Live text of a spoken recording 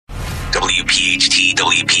WPHT,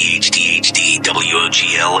 WPHT HD,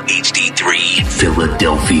 WOGL HD3,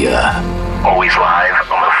 Philadelphia. Always live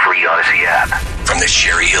on the free Odyssey app. From the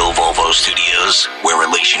Cherry Hill Volvo Studios, where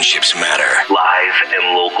relationships matter. Live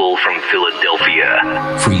and local from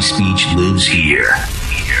Philadelphia. Free speech lives here.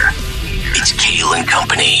 It's Kale and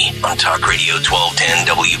Company on Talk Radio 1210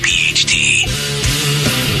 WPHT.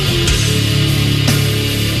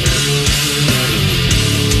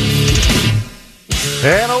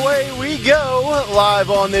 And away we go, live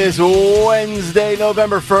on this Wednesday,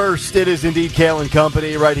 November 1st. It is indeed Kale and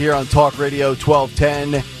Company right here on Talk Radio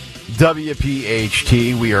 1210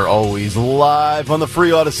 WPHT. We are always live on the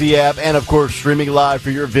free Odyssey app and, of course, streaming live for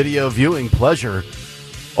your video viewing pleasure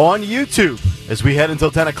on YouTube as we head until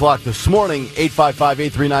 10 o'clock this morning.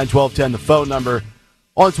 855-839-1210, the phone number.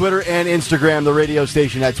 On Twitter and Instagram, the radio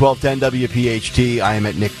station at 1210 WPHT. I am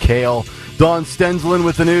at Nick Kale. Dawn Stensland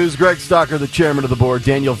with the news. Greg Stocker, the chairman of the board.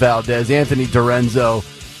 Daniel Valdez. Anthony Dorenzo.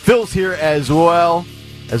 Phil's here as well,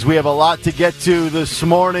 as we have a lot to get to this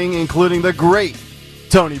morning, including the great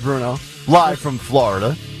Tony Bruno, live from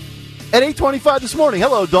Florida, at 8:25 this morning.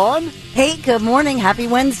 Hello, Dawn. Hey, good morning. Happy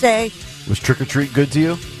Wednesday. Was trick-or-treat good to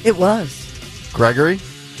you? It was. Gregory?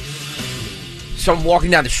 So I'm walking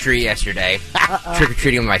down the street yesterday,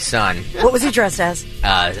 trick-or-treating with my son. What was he dressed as?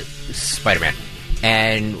 Spider-Man.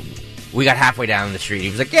 And we got halfway down the street. He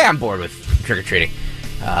was like, yeah, I'm bored with trick-or-treating.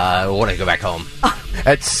 I want to go back home.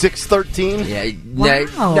 At 6:13? Yeah.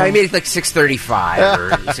 Wow. No, he made it like 6:35 or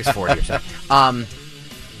 6:40 or something.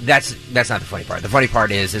 That's not the funny part. The funny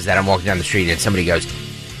part is that I'm walking down the street and somebody goes,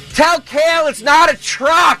 "Tell Kale it's not a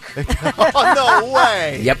truck." Oh, no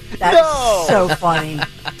way. Yep. That's so funny.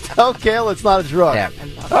 Tell Kale it's not a truck. Yeah.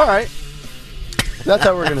 All right. That's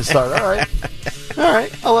how we're going to start. All right. All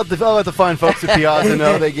right. I'll let the fine folks at Piazza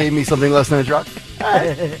know they gave me something less than a truck. All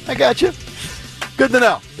right. I got you. Good to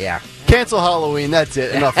know. Yeah. Cancel Halloween. That's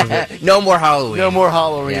it. Enough of it. No more Halloween. No more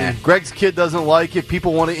Halloween. Yeah. Greg's kid doesn't like it.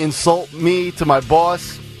 People want to insult me to my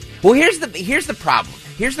boss. Well, here's the problem.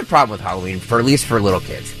 Here's the problem with Halloween, at least for little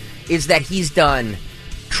kids, is that he's done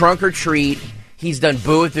trunk or treat. He's done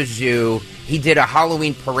Boo at the Zoo. He did a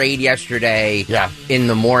Halloween parade yesterday. Yeah. In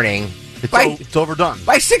the morning. It's overdone.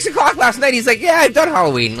 By 6 o'clock last night, he's like, "Yeah, I've done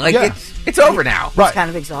Halloween. Like, Yeah. it's over now." Right. It's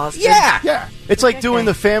kind of exhausted. Yeah. Yeah. It's like doing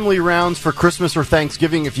the family rounds for Christmas or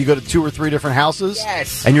Thanksgiving if you go to 2 or 3 different houses.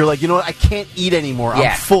 Yes. And you're like, you know what? I can't eat anymore.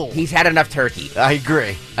 Yeah. I'm full. He's had enough turkey. I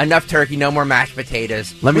agree. Enough turkey. No more mashed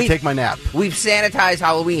potatoes. Let me take my nap. We've sanitized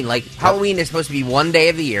Halloween. Like, Halloween is supposed to be one day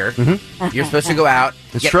of the year. Mm-hmm. You're supposed to go out,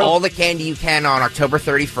 It's get true. all the candy you can on October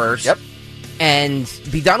 31st. Yep. And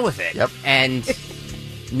be done with it. Yep. And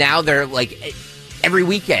now they're like, every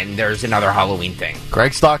weekend there's another Halloween thing.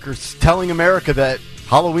 Greg Stocker's telling America that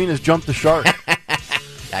Halloween has jumped the shark.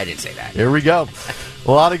 I didn't say that. Here we go.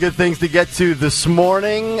 A lot of good things to get to this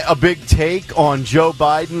morning. A big take on Joe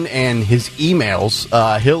Biden and his emails.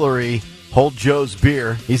 Hillary, hold Joe's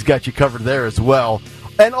beer. He's got you covered there as well.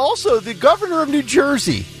 And also the governor of New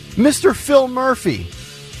Jersey, Mr. Phil Murphy,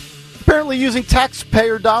 apparently using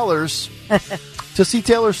taxpayer dollars to see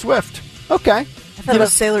Taylor Swift. Okay. I thought it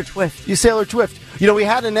was Sailor Twift. You Sailor Twift. You know, we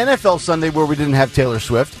had an NFL Sunday where we didn't have Taylor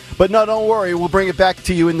Swift, but no, don't worry. We'll bring it back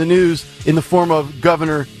to you in the news in the form of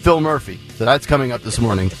Governor Phil Murphy. So that's coming up this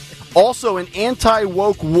morning. Also, an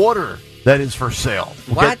anti-woke water that is for sale.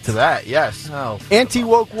 We'll What? get to that, yes. Oh.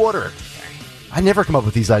 Anti-woke water. I never come up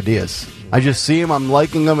with these ideas. I just see them, I'm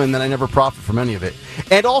liking them, and then I never profit from any of it.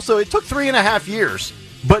 And also, it took 3.5 years,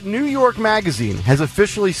 but New York Magazine has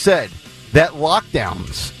officially said that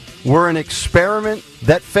lockdowns were an experiment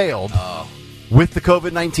that failed with the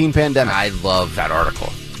COVID-19 pandemic. I love that article.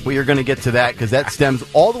 We are going to get to that because that stems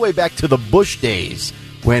all the way back to the Bush days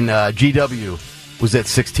when GW was at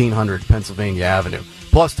 1600 Pennsylvania Avenue.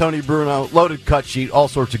 Plus, Tony Bruno, loaded cut sheet, all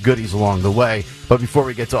sorts of goodies along the way. But before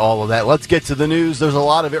we get to all of that, let's get to the news. There's a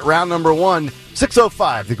lot of it. Round number 1,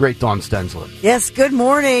 6:05, the great Dawn Stensland. Yes, good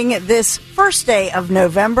morning. This first day of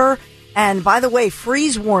November. And by the way,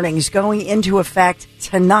 freeze warnings going into effect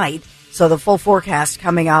tonight. So the full forecast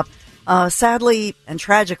coming up. Sadly and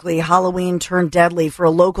tragically, Halloween turned deadly for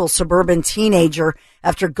a local suburban teenager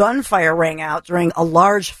after gunfire rang out during a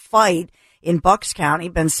large fight in Bucks County,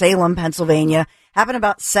 Bensalem, Pennsylvania. Happened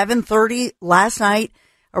about 7:30 last night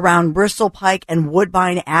around Bristol Pike and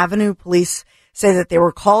Woodbine Avenue. Police say that they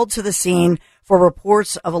were called to the scene for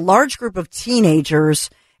reports of a large group of teenagers,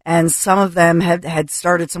 and some of them had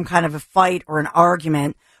started some kind of a fight or an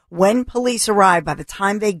argument. When police arrived, by the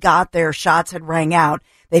time they got there, shots had rang out.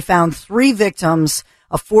 They found 3 victims,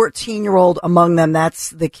 a 14-year-old among them. That's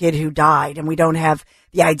the kid who died, and we don't have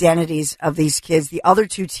the identities of these kids. The other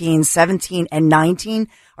two teens, 17 and 19,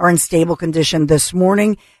 are in stable condition this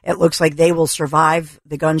morning. It looks like they will survive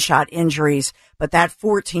the gunshot injuries, but that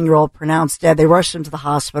 14-year-old pronounced dead. They rushed him to the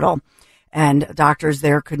hospital, and doctors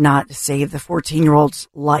there could not save the 14-year-old's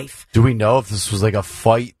life. Do we know if this was like a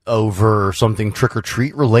fight over something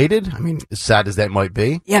trick-or-treat related? I mean, as sad as that might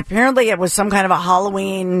be. Yeah, apparently it was some kind of a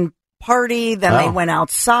Halloween party. Then they went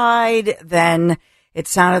outside. Then it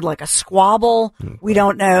sounded like a squabble. We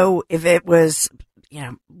don't know if it was,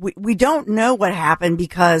 we don't know what happened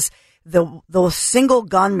because the single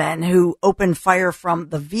gunman who opened fire from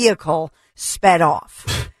the vehicle sped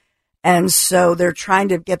off. And so they're trying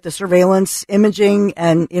to get the surveillance imaging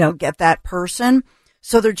and, get that person.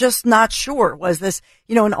 So they're just not sure. Was this,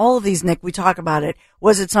 in all of these, Nick, we talk about it.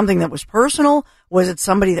 Was it something that was personal? Was it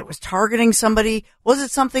somebody that was targeting somebody? Was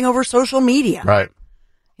it something over social media? Right.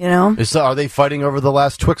 Are they fighting over the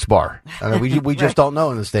last Twix bar? We just don't know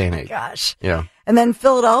in this day and age. Gosh. Yeah. And then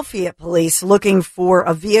Philadelphia police looking for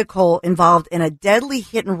a vehicle involved in a deadly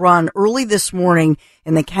hit and run early this morning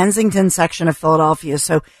in the Kensington section of Philadelphia.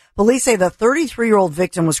 So police say the 33-year-old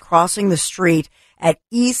victim was crossing the street at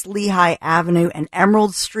East Lehigh Avenue and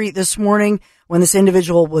Emerald Street this morning when this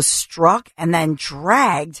individual was struck and then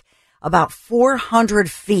dragged about 400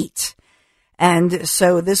 feet. And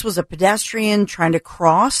so this was a pedestrian trying to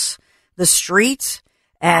cross the street.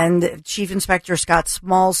 And Chief Inspector Scott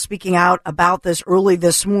Smalls speaking out about this early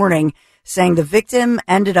this morning, saying the victim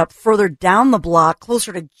ended up further down the block,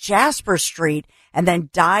 closer to Jasper Street, and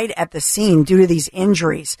then died at the scene due to these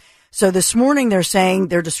injuries. So this morning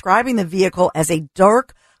they're describing the vehicle as a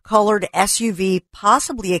dark colored SUV,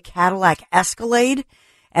 possibly a Cadillac Escalade.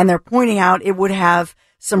 And they're pointing out it would have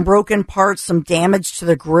some broken parts, some damage to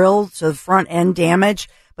the grille, to the front end damage,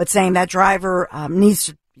 but saying that driver needs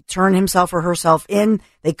to turn himself or herself in.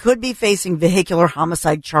 They could be facing vehicular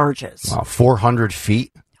homicide charges. Wow, 400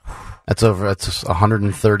 feet? That's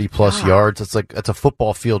 130 plus yards. That's a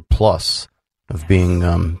football field plus of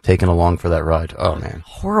being taken along for that ride. Oh, man.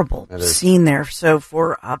 Horrible scene there. So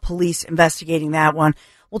for police investigating that one.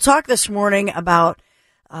 We'll talk this morning about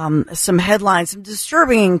some headlines, some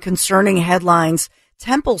disturbing and concerning headlines.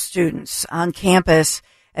 Temple students on campus,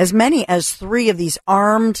 as many as 3 of these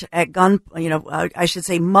armed at muggings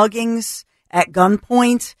at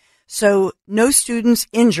gunpoint. So no students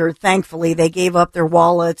injured, thankfully. They gave up their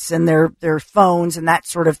wallets and their phones and that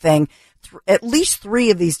sort of thing. At least 3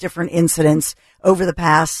 of these different incidents over the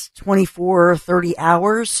past 24 or 30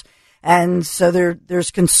 hours. And so there's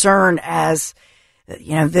concern as,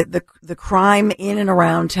 the crime in and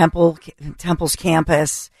around Temple's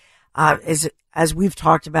campus, is, as we've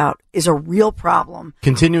talked about, is a real problem.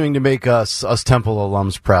 Continuing to make us Temple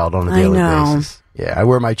alums proud on a daily basis. Yeah, I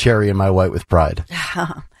wear my cherry and my white with pride.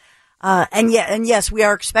 And yes, we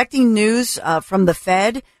are expecting news from the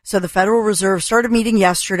Fed. So the Federal Reserve started meeting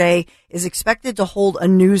yesterday, is expected to hold a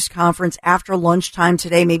news conference after lunchtime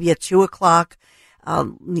today, maybe at 2:00,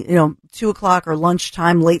 2:00 or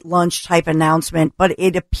lunchtime, late lunch type announcement. But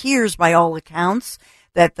it appears by all accounts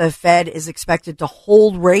that the Fed is expected to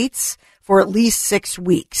hold rates for at least 6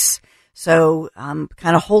 weeks. So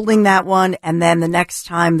kind of holding that one. And then the next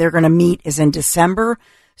time they're going to meet is in December.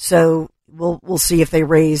 So we'll see if they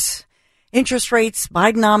raise interest rates,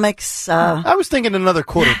 Bidenomics. I was thinking another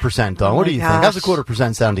 0.25%, Don. What do you think? How's a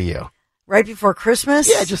 0.25% sound to you? Right before Christmas?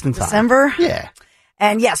 Yeah, just in time. December? Yeah.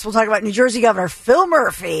 And yes, we'll talk about New Jersey Governor Phil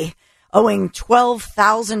Murphy owing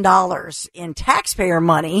 $12,000 in taxpayer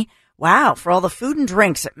money. Wow, for all the food and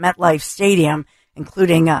drinks at MetLife Stadium,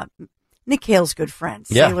 including Nick Hale's good friend,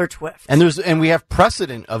 Sailor Twift. And we have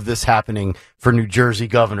precedent of this happening for New Jersey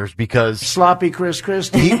governors because Sloppy Chris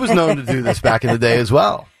Christie. He was known to do this back in the day as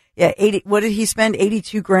well. Yeah, what did he spend?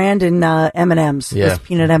 $82,000 in M&Ms. Yeah, just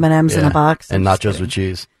peanut M&Ms in a box, and nachos with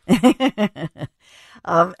cheese.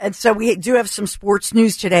 And so we do have some sports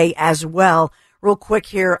news today as well. Real quick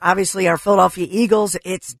here, obviously our Philadelphia Eagles.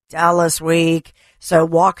 It's Dallas week, so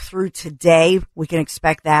walk through today. We can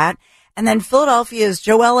expect that. And then Philadelphia's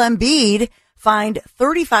Joel Embiid fined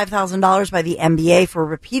 $35,000 by the NBA for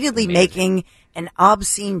repeatedly making an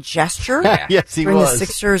obscene gesture. Yes, he during was. the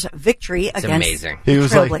Sixers' victory against the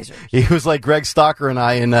Trailblazers. He was like Greg Stocker and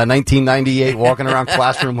I in 1998 walking around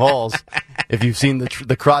classroom halls. If you've seen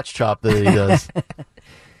the crotch chop that he does.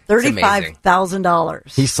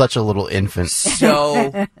 $35,000. He's such a little infant.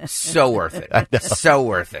 So worth it. So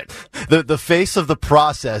worth it. The face of the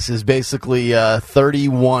process is basically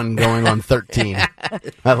 31 going on 13.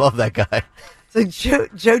 I love that guy. So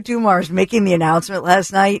Joe Dumars making the announcement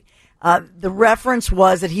last night. The reference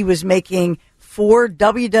was that he was making 4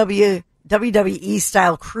 WWE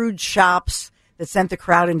style crude chops that sent the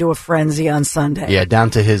crowd into a frenzy on Sunday. Yeah, down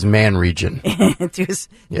to his man region. To his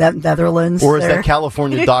Netherlands. Or as that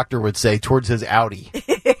California doctor would say, towards his Audi.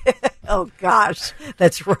 Oh, gosh.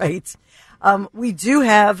 That's right. We do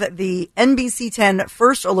have the NBC 10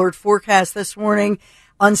 first alert forecast this morning.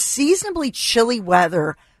 Unseasonably chilly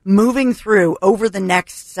weather moving through over the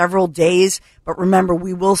next several days. But remember,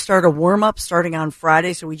 we will start a warm-up starting on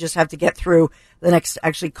Friday, so we just have to get through the next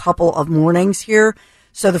actually couple of mornings here.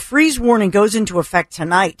 So the freeze warning goes into effect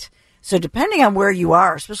tonight. So depending on where you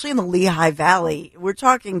are, especially in the Lehigh Valley, we're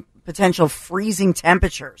talking potential freezing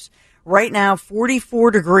temperatures. Right now,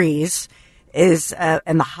 44 degrees is,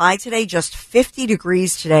 and the high today, just 50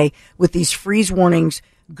 degrees today, with these freeze warnings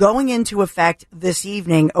going into effect this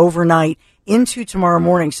evening, overnight, into tomorrow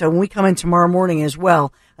morning. So when we come in tomorrow morning as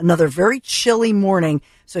well, another very chilly morning.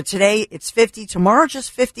 So today it's 50, tomorrow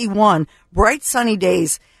just 51, bright sunny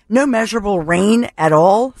days. No measurable rain at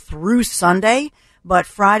all through Sunday, but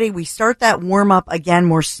Friday we start that warm up again,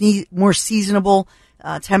 more seasonable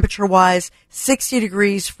temperature-wise. 60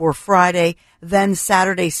 degrees for Friday, then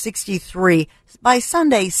Saturday 63. By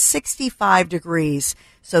Sunday, 65 degrees.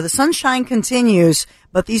 So the sunshine continues,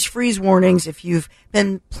 but these freeze warnings, if you've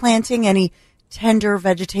been planting any tender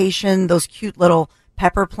vegetation, those cute little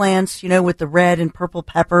pepper plants, with the red and purple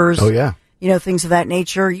peppers. Oh, yeah. Things of that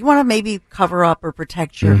nature. You want to maybe cover up or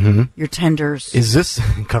protect your tenders. Is this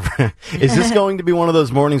going to be one of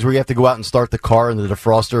those mornings where you have to go out and start the car in the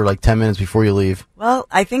defroster like 10 minutes before you leave? Well,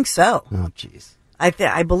 I think so. Oh, jeez.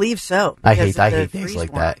 I believe so. I hate days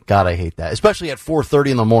like that. God, I hate that, especially at 4:30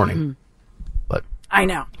 in the morning. Mm-hmm. But I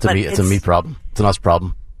know it's a me problem. It's an us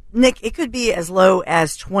problem. Nick, it could be as low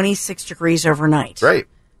as 26 degrees overnight. Right.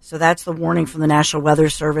 So that's the warning from the National Weather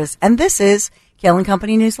Service, and this is Kale and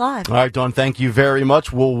Company News Live. All right, Dawn, thank you very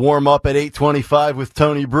much. We'll warm up at 8:25 with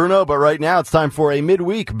Tony Bruno, but right now it's time for a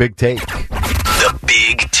midweek Big Take. The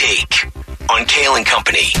Big Take on Kale and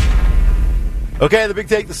Company. Okay, the Big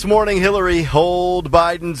Take this morning, Hillary, hold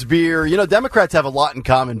Biden's beer. Democrats have a lot in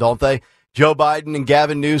common, don't they? Joe Biden and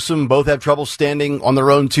Gavin Newsom both have trouble standing on their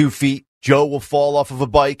own 2 feet. Joe will fall off of a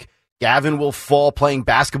bike. Gavin will fall playing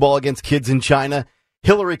basketball against kids in China.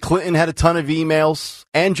 Hillary Clinton had a ton of emails,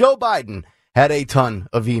 and Joe Biden had a ton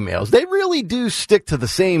of emails. They really do stick to the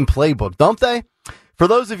same playbook, don't they? For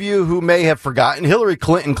those of you who may have forgotten, Hillary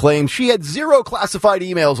Clinton claimed she had 0 classified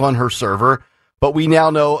emails on her server, but we now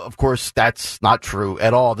know, of course, that's not true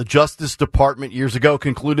at all. The Justice Department years ago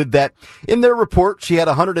concluded that in their report, she had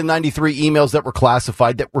 193 emails that were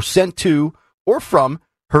classified that were sent to or from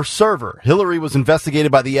her server. Hillary was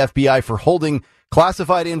investigated by the FBI for holding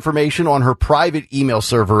classified information on her private email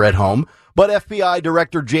server at home, but FBI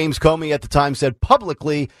Director James Comey at the time said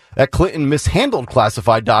publicly that Clinton mishandled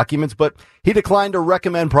classified documents, but he declined to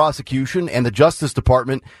recommend prosecution, and the Justice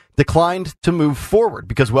Department declined to move forward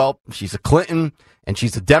because, well, she's a Clinton and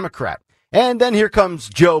she's a Democrat. And then here comes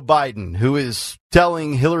Joe Biden, who is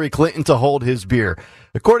telling Hillary Clinton to hold his beer.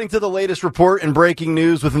 According to the latest report and breaking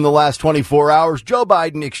news within the last 24 hours, Joe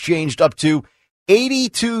Biden exchanged up to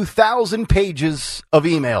 82,000 pages of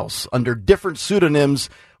emails under different pseudonyms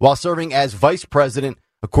while serving as vice president,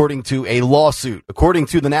 according to a lawsuit. According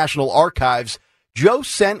to the National Archives, Joe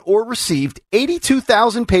sent or received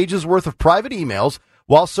 82,000 pages worth of private emails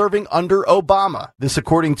while serving under Obama. This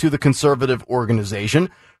according to the conservative organization.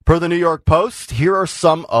 Per the New York Post, here are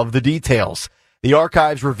some of the details. The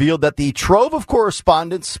archives revealed that the trove of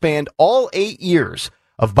correspondence spanned all 8 years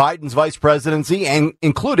of Biden's vice presidency and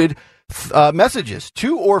included messages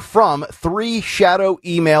to or from 3 shadow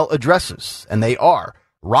email addresses. And they are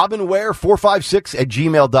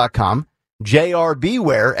robinware456@gmail.com,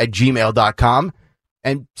 jrbware@gmail.com,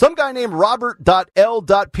 and some guy named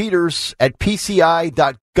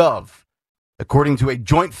robert.l.peters@pci.gov. According to a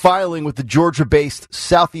joint filing with the Georgia-based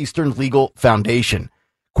Southeastern Legal Foundation.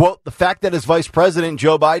 Quote, the fact that as vice president,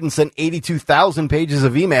 Joe Biden sent 82,000 pages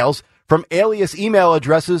of emails from alias email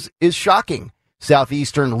addresses is shocking,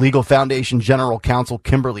 Southeastern Legal Foundation General Counsel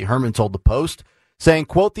Kimberly Herman told the Post, saying,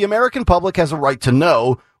 quote, the American public has a right to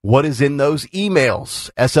know what is in those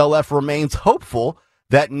emails. SLF remains hopeful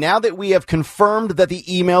that now that we have confirmed that the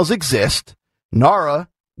emails exist, NARA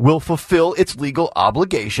will fulfill its legal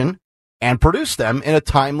obligation and produce them in a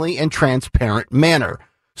timely and transparent manner.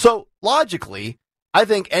 So, logically, I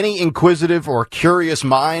think any inquisitive or curious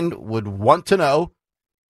mind would want to know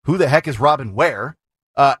who the heck is Robin Ware,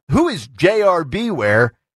 who is JRB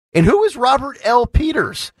Ware, and who is Robert L.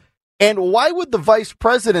 Peters? And why would the vice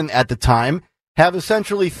president at the time have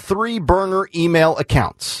essentially 3 burner email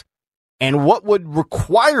accounts? And what would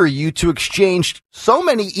require you to exchange so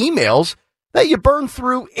many emails that you burn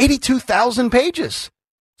through 82,000 pages?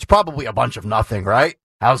 It's probably a bunch of nothing, right?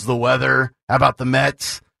 How's the weather? How about the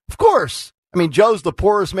Mets? Of course. I mean, Joe's the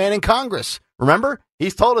poorest man in Congress. Remember?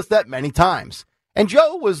 He's told us that many times. And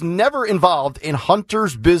Joe was never involved in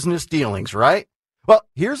Hunter's business dealings, right? Well,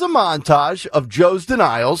 here's a montage of Joe's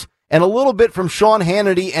denials and a little bit from Sean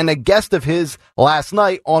Hannity and a guest of his last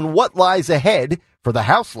night on what lies ahead for the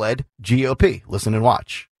House-led GOP. Listen and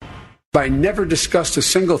watch. I never discussed a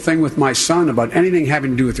single thing with my son about anything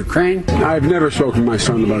having to do with Ukraine. I've never spoken to my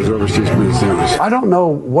son about his overseas business dealings. I don't know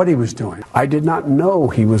what he was doing. I did not know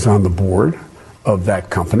he was on the board of that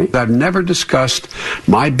company. I've never discussed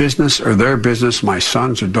my business or their business, my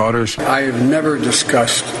sons or daughters. I have never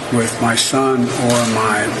discussed with my son or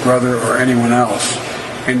my brother or anyone else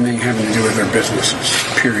anything having to do with their businesses,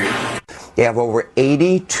 period. They have over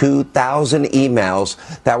 82,000 emails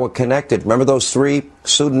that were connected. Remember those 3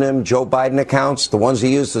 pseudonym Joe Biden accounts, the ones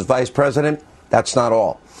he used as vice president? That's not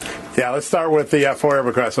all. Yeah, let's start with the FOIA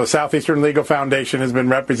request. So Southeastern Legal Foundation has been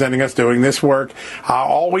representing us doing this work.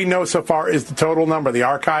 All we know so far is the total number. The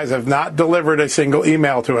archives have not delivered a single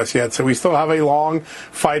email to us yet, so we still have a long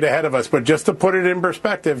fight ahead of us. But just to put it in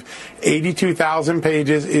perspective, 82,000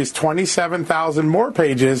 pages is 27,000 more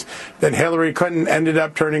pages than Hillary Clinton ended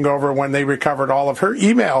up turning over when they recovered all of her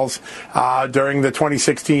emails during the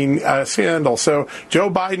 2016 scandal. So Joe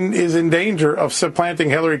Biden is in danger of supplanting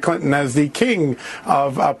Hillary Clinton as the king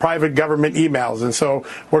of private government emails. And so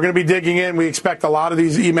we're going to be digging in. We expect a lot of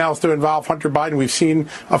these emails to involve Hunter Biden. We've seen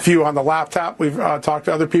a few on the laptop. We've talked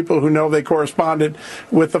to other people who know they corresponded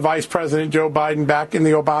with the Vice President Joe Biden back in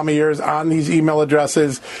the Obama years on these email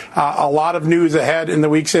addresses. A lot of news ahead in the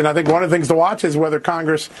weeks in. I think one of the things to watch is whether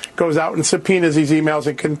Congress goes out and subpoenas these emails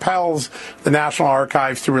and compels the National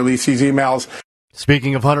Archives to release these emails.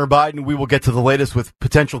 Speaking of Hunter Biden, we will get to the latest with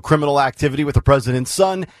potential criminal activity with the president's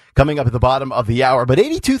son coming up at the bottom of the hour. But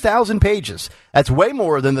 82,000 pages, that's way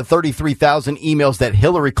more than the 33,000 emails that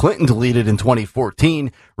Hillary Clinton deleted in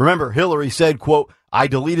 2014. Remember, Hillary said, quote, "I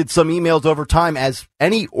deleted some emails over time as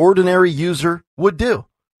any ordinary user would do."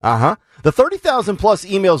 The 30,000 plus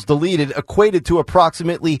emails deleted equated to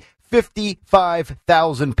approximately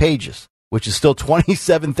 55,000 pages, which is still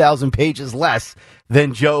 27,000 pages less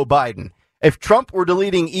than Joe Biden. If Trump were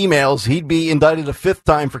deleting emails, he'd be indicted a 5th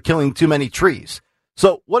time for killing too many trees.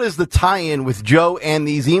 So what is the tie-in with Joe and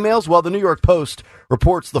these emails? Well, the New York Post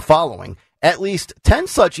reports the following. At least 10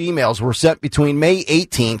 such emails were sent between May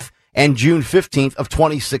 18th and June 15th of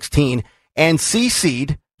 2016 and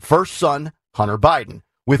CC'd first son Hunter Biden,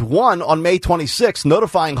 with one on May 26th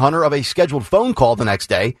notifying Hunter of a scheduled phone call the next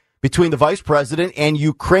day between the vice president and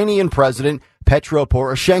Ukrainian President Petro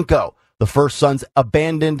Poroshenko. The first son's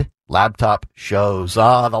abandoned laptop shows.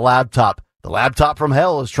 The laptop from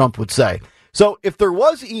hell, as Trump would say. So if there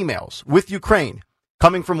was emails with Ukraine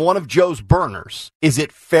coming from one of Joe's burners, is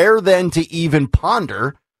it fair then to even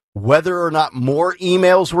ponder whether or not more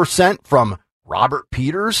emails were sent from Robert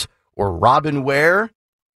Peters or Robin Ware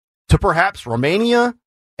to perhaps Romania?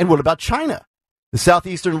 And what about China? The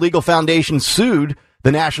Southeastern Legal Foundation sued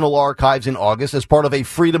the National Archives in August as part of a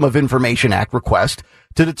Freedom of Information Act request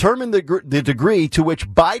to determine the degree to which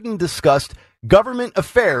Biden discussed government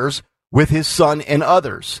affairs with his son and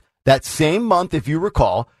others. That same month, if you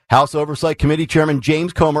recall, House Oversight Committee Chairman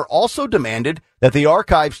James Comer also demanded that the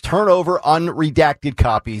archives turn over unredacted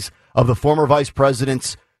copies of the former vice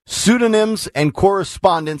president's pseudonyms and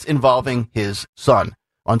correspondence involving his son.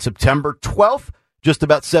 On September 12th, just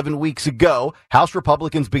about 7 weeks ago, House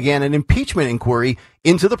Republicans began an impeachment inquiry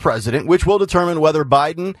into the president, which will determine whether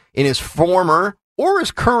Biden, in his former or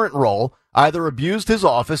his current role, either abused his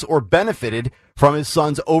office or benefited from his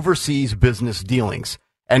son's overseas business dealings.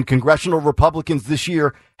 And congressional Republicans this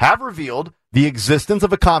year have revealed the existence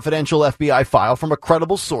of a confidential FBI file from a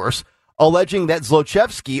credible source alleging that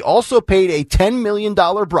Zlochevsky also paid a $10 million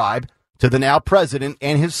bribe to the now president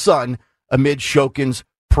and his son amid Shokin's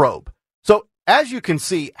probe. So, as you can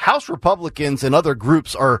see, House Republicans and other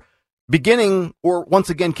groups are beginning, or once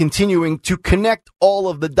again continuing, to connect all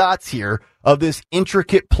of the dots here of this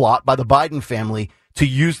intricate plot by the Biden family to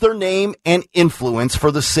use their name and influence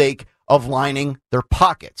for the sake of lining their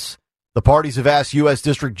pockets. The parties have asked U.S.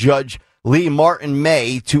 District Judge Lee Martin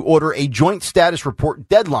May to order a joint status report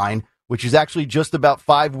deadline, which is actually just about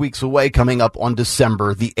 5 weeks away, coming up on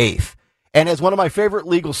December the 8th. And as one of my favorite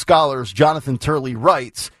legal scholars, Jonathan Turley,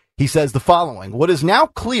 writes, he says the following: what is now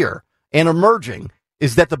clear and emerging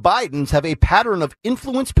is that the Bidens have a pattern of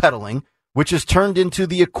influence peddling, which has turned into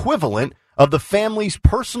the equivalent of the family's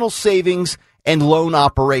personal savings and loan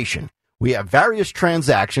operation. We have various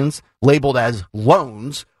transactions labeled as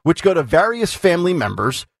loans, which go to various family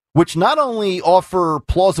members, which not only offer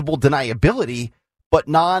plausible deniability, but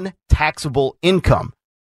non-taxable income.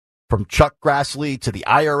 From Chuck Grassley to the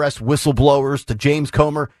IRS whistleblowers to James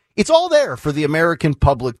Comer, it's all there for the American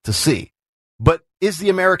public to see. But is the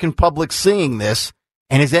American public seeing this,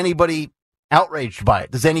 and is anybody outraged by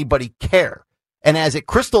it? Does anybody care? And as it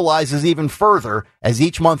crystallizes even further as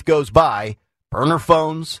each month goes by, burner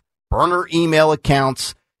phones, burner email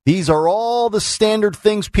accounts, these are all the standard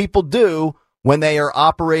things people do when they are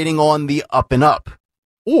operating on the up and up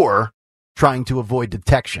or trying to avoid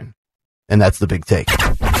detection. And that's the big take.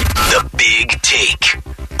 The Big Take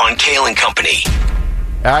on Kale and Company.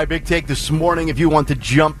 All right, big take this morning. If you want to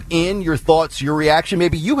jump in, your thoughts, your reaction,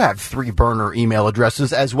 maybe you have 3 burner email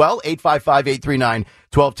addresses as well.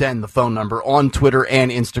 855-839-1210, the phone number, on Twitter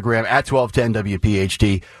and Instagram at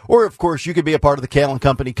 1210WPHT. Or, of course, you could be a part of the Kale and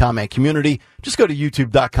Company comment community. Just go to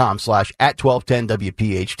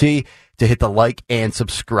youtube.com/@1210WPHT to hit the like and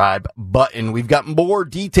subscribe button. We've got more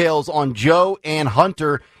details on Joe and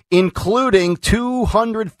Hunter, including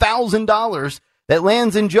 $200,000 that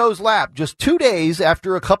lands in Joe's lap just 2 days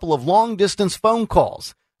after a couple of long-distance phone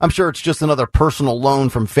calls. I'm sure it's just another personal loan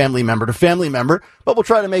from family member to family member, but we'll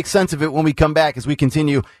try to make sense of it when we come back as we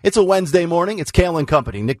continue. It's a Wednesday morning. It's Kale and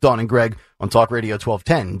Company. Nick, Dawn, and Greg on Talk Radio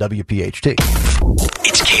 1210 WPHT.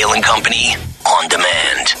 It's Kale and Company on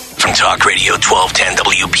demand from Talk Radio 1210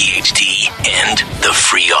 WPHT and the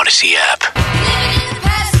free Odyssey app.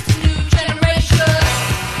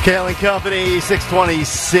 Kale and Company,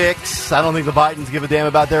 626. I don't think the Bidens give a damn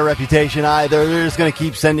about their reputation either. They're just going to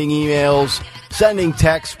keep sending emails, sending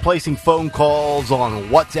texts, placing phone calls on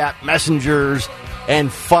WhatsApp messengers, and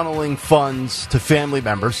funneling funds to family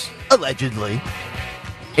members, allegedly.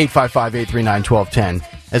 855-839-1210.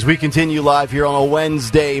 As we continue live here on a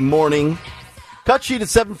Wednesday morning. Cut sheet at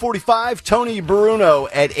 7:45, Tony Bruno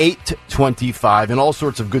at 8:25, and all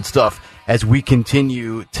sorts of good stuff as we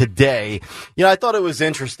continue today. You know, I thought it was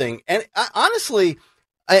interesting. And honestly,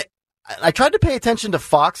 I tried to pay attention to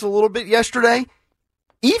Fox a little bit yesterday.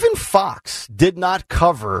 Even Fox did not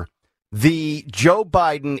cover the Joe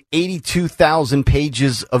Biden 82,000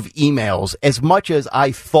 pages of emails as much as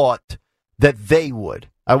I thought that they would.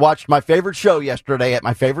 I watched my favorite show yesterday at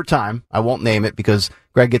my favorite time. I won't name it because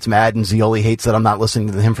Greg gets mad and Zioli hates that I'm not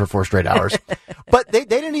listening to him for 4 straight hours. But they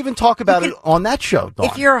didn't even talk about it on that show, Dawn.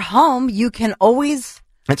 If you're home, you can always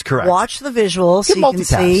That's correct. Watch the visuals so you can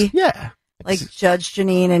see like Judge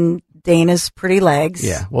Janine and Dana's pretty legs.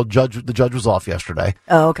 Yeah. Well, the judge was off yesterday.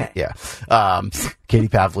 Oh, okay. Yeah. Katie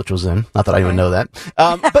Pavlich was in. Not that I even know that.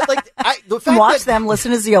 But like, the fact watch them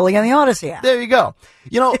listen to Zioli on the Odyssey app. There you go.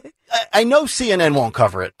 You know, I know CNN won't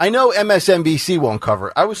cover it. I know MSNBC won't cover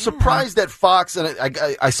it. I was surprised that Fox, and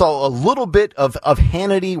I saw a little bit of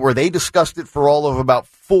Hannity where they discussed it for all of about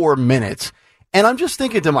 4 minutes. And I'm just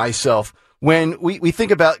thinking to myself, when we think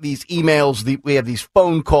about these emails, we have these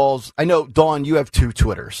phone calls. I know, Dawn, you have 2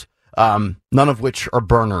 Twitters, none of which are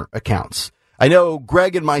burner accounts. I know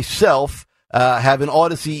Greg and myself have an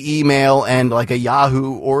Odyssey email and like a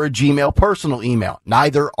Yahoo or a Gmail personal email.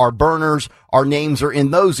 Neither are burners. Our names are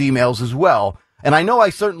in those emails as well. And I know I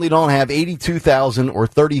certainly don't have 82,000 or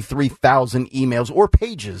 33,000 emails or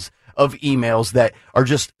pages of emails that are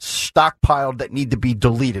just stockpiled that need to be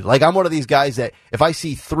deleted. Like, I'm one of these guys that if I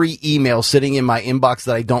see 3 emails sitting in my inbox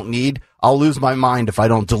that I don't need, I'll lose my mind if I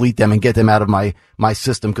don't delete them and get them out of my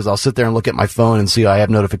system, because I'll sit there and look at my phone and see I have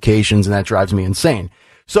notifications, and that drives me insane.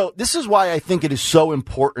 So this is why I think it is so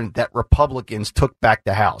important that Republicans took back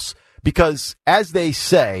the House, because as they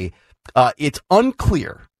say, it's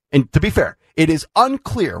unclear. And to be fair, it is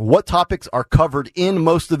unclear what topics are covered in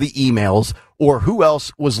most of the emails or who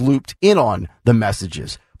else was looped in on the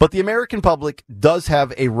messages. But the American public does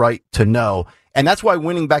have a right to know. And that's why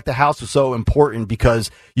winning back the House is so important,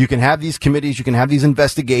 because you can have these committees, you can have these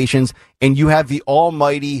investigations, and you have the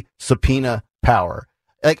almighty subpoena power.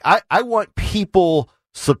 Like, I want people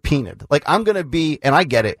subpoenaed. Like, I'm going to be, and I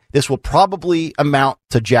get it, this will probably amount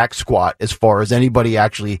to jack squat as far as anybody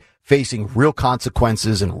actually facing real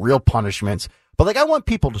consequences and real punishments. But like, I want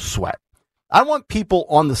people to sweat. I want people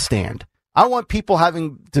on the stand. I want people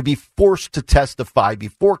having to be forced to testify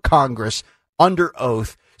before Congress under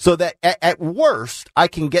oath, so that at worst I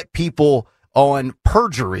can get people on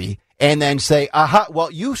perjury and then say, aha,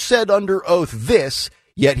 well, you said under oath this,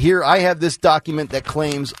 yet here I have this document that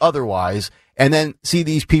claims otherwise, and then see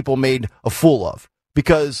these people made a fool of.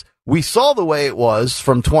 Because we saw the way it was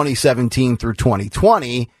from 2017 through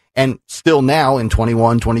 2020, and still now in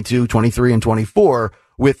 21, 22, 23, and 24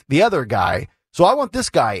 with the other guy. So I want this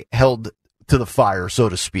guy held to the fire, so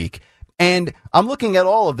to speak. And I'm looking at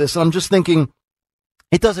all of this, and I'm just thinking,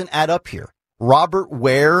 it doesn't add up here. Robert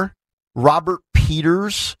Ware, Robert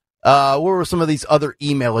Peters, What were some of these other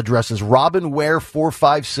email addresses?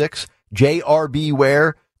 RobinWare456,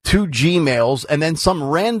 JRBWare, 2 Gmails, and then some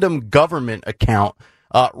random government account,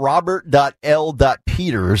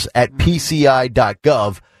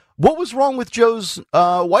 robert.l.peters@pci.gov. What was wrong with Joe's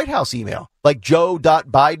White House email? Like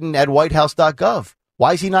joe.biden@whitehouse.gov.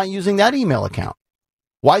 Why is he not using that email account?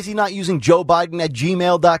 Why is he not using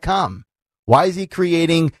joebiden@gmail.com? Why is he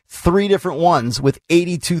creating 3 different ones with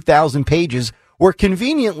 82,000 pages where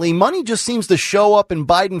conveniently money just seems to show up in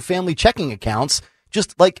Biden family checking accounts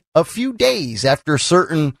just like a few days after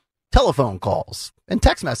certain telephone calls and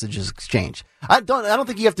text messages exchanged? I don't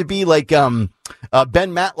think you have to be like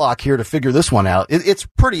Ben Matlock here to figure this one out. It's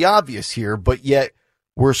pretty obvious here, but yet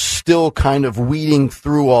we're still kind of weeding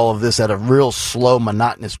through all of this at a real slow,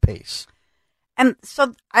 monotonous pace. And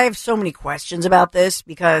so I have so many questions about this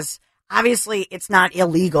because obviously it's not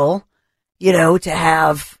illegal, to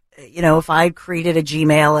have, if I created a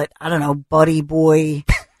Gmail at, I don't know, Buddy Boy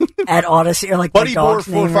at Odyssey or like Buddy Boy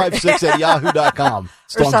 456 at yahoo.com.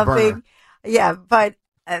 Or something. Burner. Yeah. But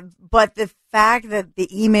the fact that the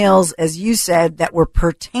emails, as you said, that were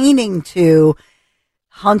pertaining to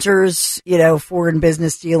Hunter's, foreign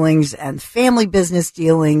business dealings and family business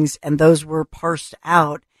dealings, and those were parsed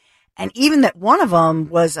out. And even that one of them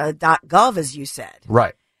was a .gov, as you said.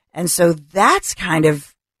 Right. And so that's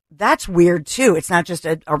weird too. It's not just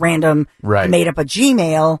a random made up a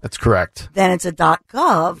Gmail. That's correct. Then it's a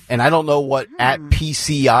 .gov. And I don't know what at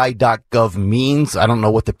PCI.gov means. I don't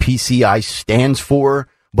know what the PCI stands for,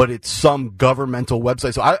 but it's some governmental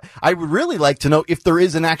website. So I would really like to know if there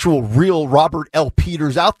is an actual real Robert L.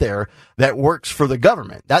 Peters out there that works for the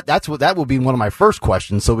government. That would be one of my first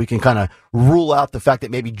questions, so we can kind of rule out the fact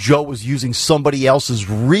that maybe Joe was using somebody else's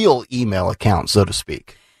real email account, so to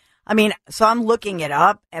speak. I mean, so I'm looking it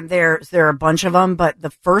up, and there are a bunch of them, but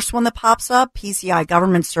the first one that pops up, PCI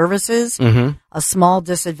Government Services, a small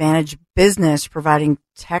disadvantaged business providing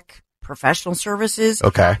tech professional services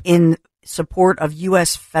in support of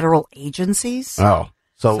U.S. federal agencies. Oh.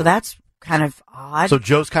 So that's kind of odd. So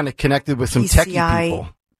Joe's kind of connected with some techie people.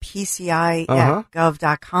 PCI at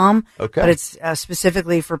gov.com. Okay. But it's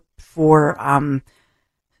specifically for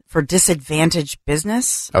disadvantaged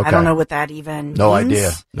business. Okay. I don't know what that even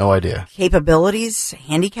means. No idea. Capabilities,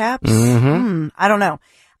 handicaps. I don't know.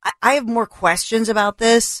 I have more questions about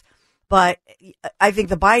this, but I think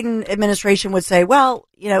the Biden administration would say, well,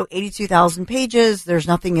 82,000 pages. There's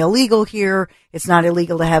nothing illegal here. It's not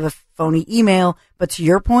illegal to have a phony email. But to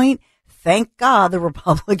your point, thank God the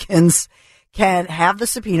Republicans can have the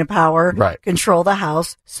subpoena power, control the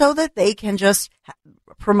House, so that they can just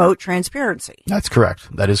promote transparency. That's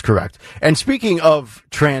correct. That is correct. And speaking of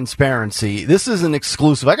transparency, this is an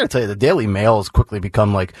exclusive. I got to tell you, the Daily Mail has quickly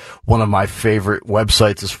become like one of my favorite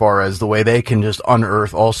websites as far as the way they can just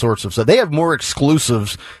unearth all sorts of stuff. They have more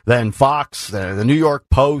exclusives than Fox, the New York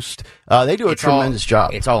Post. They do a tremendous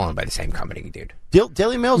job. It's all owned by the same company, dude.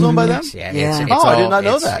 Daily Mail's owned by them? Yeah. I did not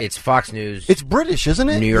know that. It's Fox News. It's British, isn't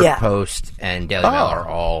it? New York Post and Daily Mail are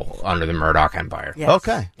all under the Murdoch empire. Yes.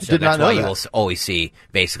 Okay. So that's why you will always see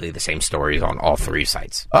basically the same stories on all 3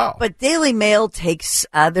 sites. Oh. But Daily Mail takes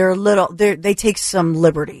they take some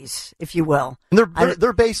liberties, if you will. And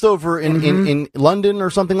they're based over in London or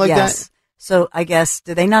something like that? So I guess,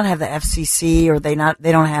 do they not have the FCC, or they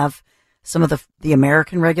don't have some of the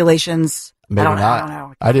American regulations? Maybe I not. don't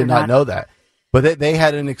know. I did not know that. But they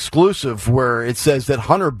had an exclusive where it says that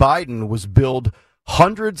Hunter Biden was billed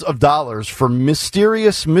hundreds of dollars for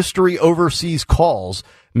mysterious mystery overseas calls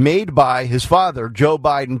made by his father, Joe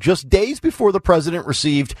Biden, just days before the president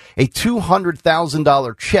received a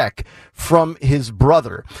 $200,000 check from his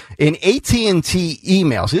brother. In AT&T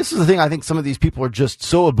emails, this is the thing I think some of these people are just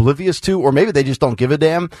so oblivious to, or maybe they just don't give a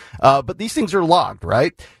damn, but these things are logged,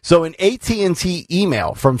 right? So an AT&T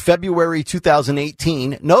email from February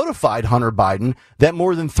 2018 notified Hunter Biden that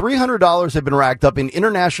more than $300 had been racked up in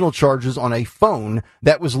international charges on a phone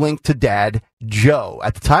that was linked to Dad Joe.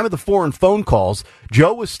 At the time of the foreign phone calls,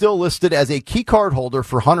 Joe was still listed as a key card holder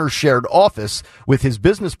for Hunter's shared office with his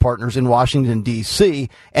business partners in Washington, D.C.,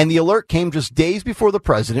 and the alert came just days before the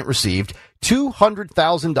president received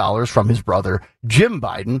 $200,000 from his brother, Jim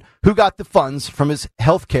Biden, who got the funds from his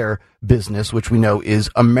healthcare business, which we know is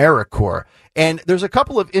AmeriCorps. And there's a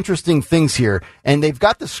couple of interesting things here, and they've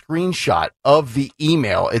got the screenshot of the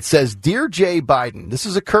email. It says, "Dear Jay Biden, this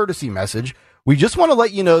is a courtesy message. We just want to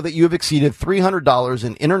let you know that you have exceeded $300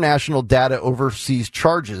 in international data overseas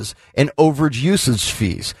charges and overage usage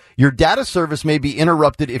fees. Your data service may be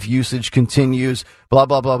interrupted if usage continues, blah,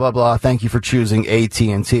 blah, blah, blah, blah. Thank you for choosing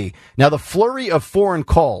AT&T." Now, the flurry of foreign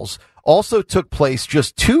calls also took place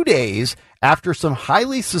just 2 days after some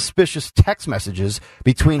highly suspicious text messages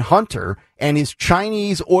between Hunter and his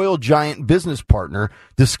Chinese oil giant business partner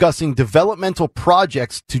discussing developmental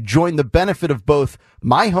projects to join the benefit of both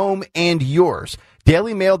my home and yours.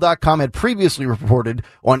 DailyMail.com had previously reported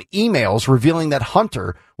on emails revealing that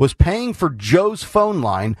Hunter was paying for Joe's phone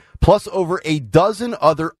line plus over a dozen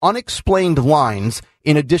other unexplained lines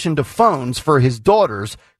in addition to phones for his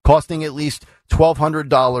daughters, costing at least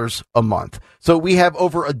 $1,200 a month. So we have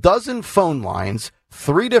over a dozen phone lines,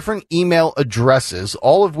 3 different email addresses,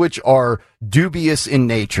 all of which are dubious in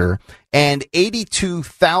nature, and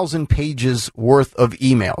 82,000 pages worth of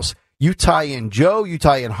emails. You tie in Joe, you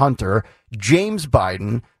tie in Hunter, James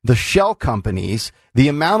Biden, the shell companies, the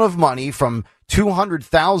amount of money from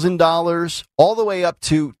 $200,000 all the way up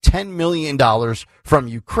to $10 million from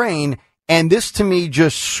Ukraine. And this to me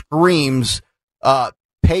just screams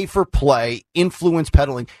pay for play, influence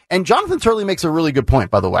peddling. And Jonathan Turley makes a really good point,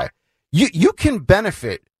 by the way. You can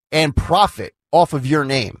benefit and profit off of your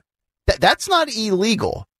name. That's not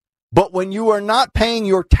illegal. But when you are not paying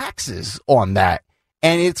your taxes on that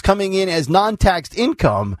and it's coming in as non-taxed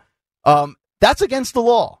income, that's against the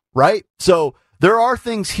law, right? So there are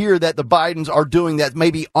things here that the Bidens are doing that may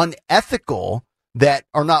be unethical, that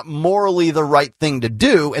are not morally the right thing to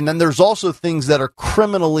do. And then there's also things that are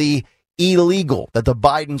criminally illegal that the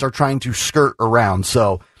Bidens are trying to skirt around.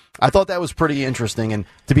 So I thought that was pretty interesting. And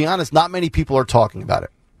to be honest, not many people are talking about it.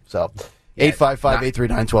 So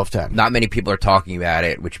 855-839-1210. Not many people are talking about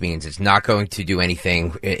it, which means it's not going to do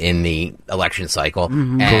anything in the election cycle.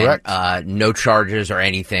 Mm-hmm. And, Correct. No charges or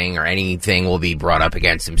anything will be brought up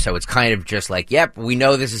against him. So it's kind of just like, yep, we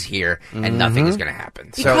know this is here and nothing is going to happen.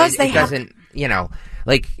 Because so it doesn't,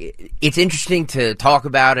 like, it's interesting to talk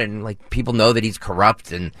about, and like people know that he's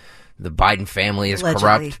corrupt and the Biden family is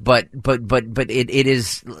Allegedly. corrupt, but it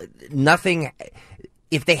is nothing.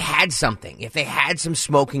 If they had something, if they had some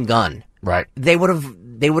smoking gun, right, they would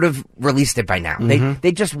have released it by now.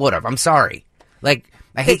 They just would have. I'm sorry. Like,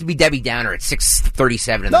 I hate to be Debbie Downer at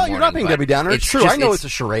 6:37 in the morning. No, you're not being Debbie Downer. It's true. I know it's a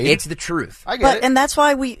charade. It's the truth. I get it. And that's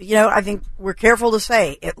why I think we're careful to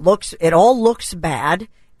say it all looks bad,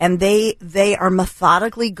 and they are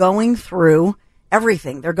methodically going through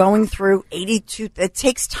everything. They're going through 82. It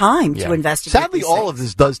takes time to investigate. Sadly, all of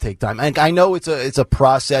this does take time. And I know it's a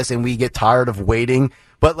process, and we get tired of waiting.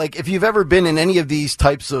 But like, if you've ever been in any of these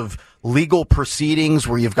types of legal proceedings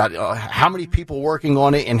where you've got how many people working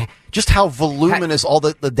on it, and just how voluminous all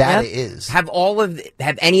the data is, have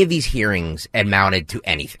any of these hearings amounted to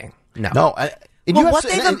anything? No. And you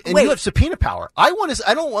have subpoena power. I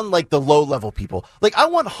don't want like the low level people. Like, I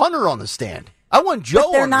want Hunter on the stand. I want Joe.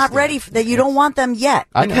 But they're not ready. You don't want them yet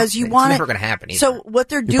because you want it. It's never going to happen either. So what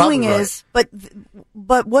they're doing is, but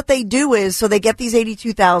what they do is, so they get these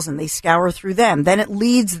 82,000. They scour through them. Then it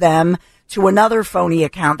leads them to another phony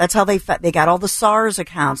account. That's how they got all the SARS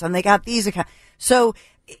accounts, and they got these accounts. So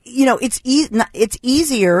it's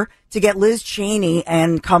easier to get Liz Cheney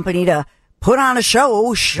and company to put on a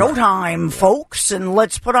show, Showtime, folks, and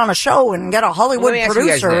let's put on a show and get a Hollywood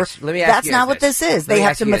producer. That's not what this is. They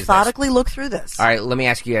have to methodically look through this. All right, let me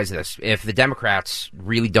ask you guys this. If the Democrats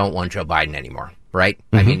really don't want Joe Biden anymore, right?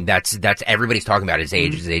 Mm-hmm. I mean, that's everybody's talking about his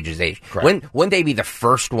age, his age, his age. Wouldn't they be the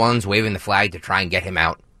first ones waving the flag to try and get him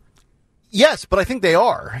out? Yes, but I think they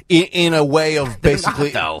are in a way of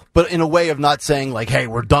basically, but in a way of not saying like, "Hey,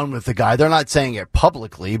 we're done with the guy." They're not saying it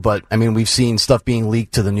publicly, but I mean, we've seen stuff being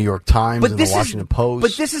leaked to the New York Times and the Washington Post.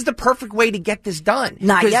 But this is the perfect way to get this done.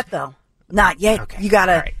 Not yet, though. Not yet. Okay. You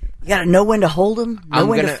gotta know when to hold them,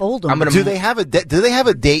 when to fold them. Do they have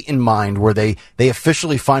a date in mind where they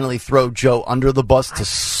officially finally throw Joe under the bus to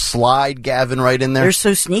slide Gavin right in there? They're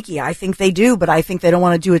so sneaky. I think they do, but I think they don't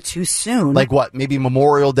want to do it too soon. Like what? Maybe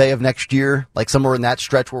Memorial Day of next year, like somewhere in that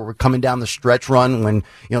stretch where we're coming down the stretch run when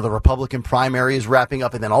the Republican primary is wrapping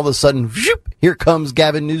up, and then all of a sudden, here comes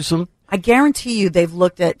Gavin Newsom. I guarantee you, they've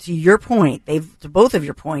looked at, to your point, to both of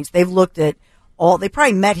your points, they've looked at all. They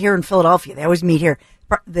probably met here in Philadelphia. They always meet here.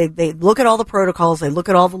 They look at all the protocols, they look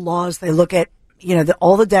at all the laws, they look at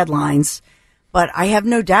all the deadlines, but I have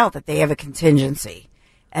no doubt that they have a contingency,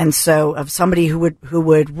 and so of somebody who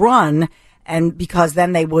would run, and because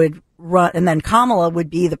then they would run, and then Kamala would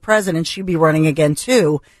be the president, she'd be running again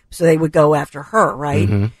too, so they would go after her, right?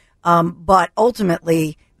 Mm-hmm. But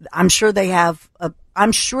ultimately, I'm sure they have a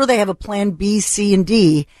plan B, C, and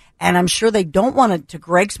D, and I'm sure they don't want to. To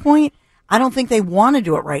Greg's point, I don't think they want to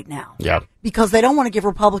do it right now. Yeah. Because they don't want to give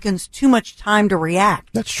Republicans too much time to react.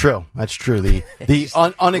 That's true.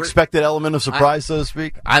 The unexpected element of surprise, so to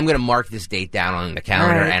speak. I'm going to mark this date down on the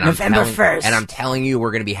calendar, Right, and November 1st. And I'm telling you,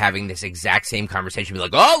 we're going to be having this exact same conversation. Be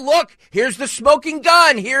like, oh, look, here's the smoking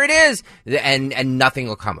gun. Here it is, and nothing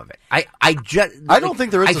will come of it. I don't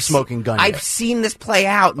think there is a smoking gun. I've yet. seen this play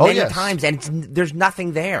out many times, and there's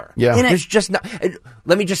nothing there. Yeah, there's just no.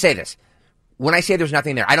 Let me just say this. When I say there's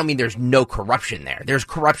nothing there, I don't mean there's no corruption there. There's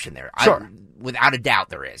corruption there. Sure. Without a doubt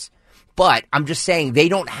there is. But I'm just saying they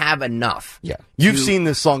don't have enough. Yeah. You've seen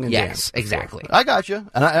this song and dance. Yes, exactly. I got you.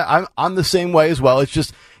 And I'm the same way as well. It's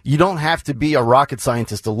just you don't have to be a rocket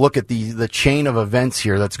scientist to look at the chain of events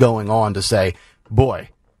here that's going on to say, boy,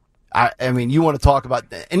 I mean, you want to talk about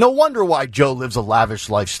 – and no wonder why Joe lives a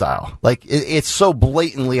lavish lifestyle. Like, it's so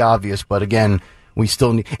blatantly obvious, but again – we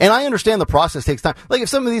still need, and I understand the process takes time. Like if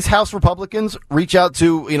some of these House Republicans reach out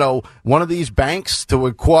to, one of these banks to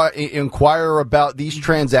inquire about these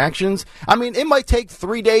transactions, I mean, it might take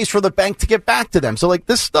 3 days for the bank to get back to them. So like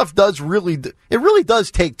this stuff really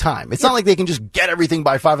does take time. It's not like they can just get everything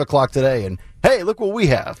by 5 o'clock today and, hey, look what we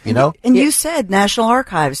have, And you said National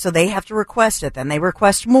Archives, so they have to request it. Then they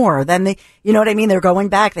request more. Then they, you know what I mean? They're going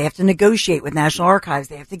back. They have to negotiate with National Archives.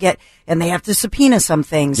 They have to and they have to subpoena some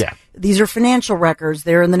things. Yeah. These are financial records.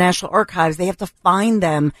 They're in the National Archives. They have to find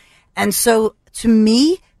them. And so to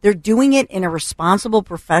me, they're doing it in a responsible,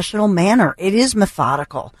 professional manner. It is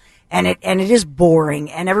methodical and it is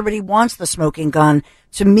boring and everybody wants the smoking gun.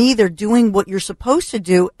 To me, they're doing what you're supposed to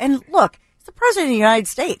do. And look, it's the President of the United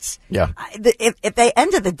States. Yeah. At the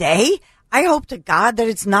end of the day, I hope to God that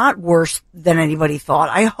it's not worse than anybody thought.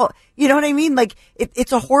 I hope, you know what I mean? Like,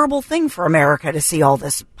 it's a horrible thing for America to see all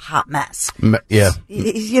this hot mess. Yeah.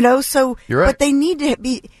 So, you're right. But they need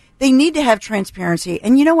to have transparency.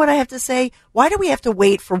 And you know what I have to say? Why do we have to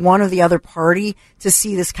wait for one or the other party to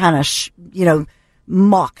see this kind of,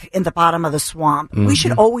 muck in the bottom of the swamp? We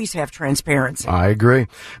should always have transparency. I agree.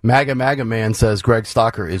 MAGA Man says Greg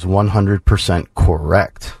Stocker is 100%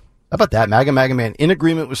 correct. How about that? MAGA Man in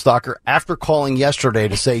agreement with Stocker after calling yesterday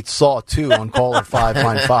to say Saw 2 on caller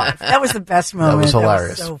 595. That was the best moment. That was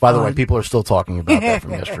hilarious. So By the way, people are still talking about that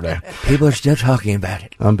from yesterday. People are still talking about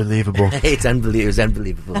it. Unbelievable. It's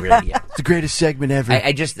unbelievable, really. Yeah. It's the greatest segment ever.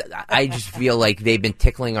 I just feel like they've been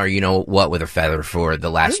tickling our what with a feather for the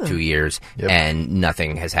last 2 years, and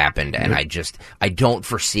nothing has happened. And I don't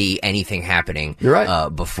foresee anything happening. You're right.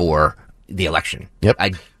 Before the election. Yep.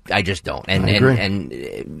 I just don't. I agree.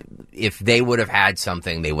 And if they would have had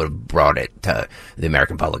something, they would have brought it to the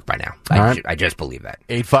American public by now. I just believe that.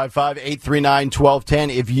 855-839-1210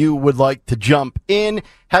 if you would like to jump in.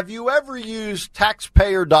 Have you ever used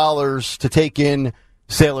taxpayer dollars to take in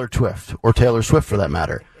Taylor Swift, or Taylor Swift for that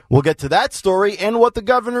matter? We'll get to that story and what the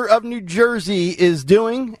governor of New Jersey is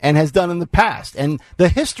doing and has done in the past, and the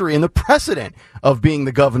history and the precedent of being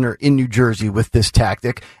the governor in New Jersey with this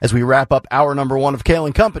tactic as we wrap up hour number 1 of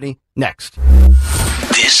Kale & Company next.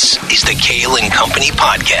 This is the Kale & Company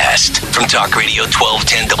podcast from Talk Radio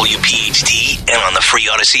 1210 WPHT and on the free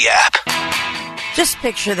Odyssey app. Just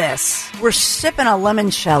picture this. We're sipping a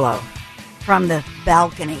limoncello from the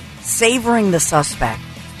balcony, savoring the sunset,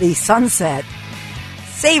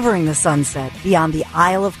 savoring the sunset beyond the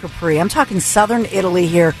Isle of Capri. I'm talking southern Italy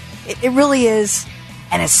here. It really is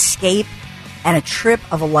an escape and a trip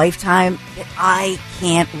of a lifetime that I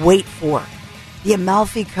can't wait for. The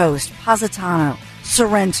Amalfi Coast, Positano,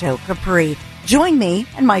 Sorrento, Capri. Join me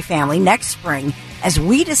and my family next spring as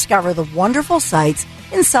we discover the wonderful sights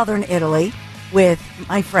in southern Italy with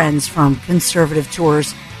my friends from Conservative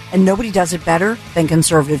Tours. And nobody does it better than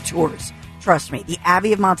Conservative Tours. Trust me, the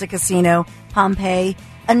Abbey of Monte Cassino, Pompeii.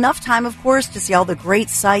 Enough time, of course, to see all the great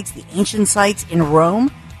sites, the ancient sites in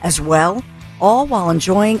Rome as well, all while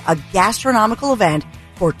enjoying a gastronomical event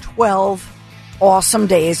for 12 awesome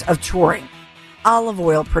days of touring. Olive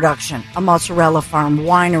oil production, a mozzarella farm,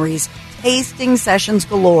 wineries, tasting sessions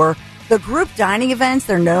galore. The group dining events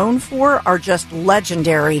they're known for are just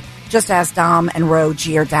legendary. Just ask Dom and Ro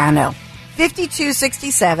Giordano.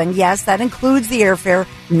 $52.67, yes, that includes the airfare,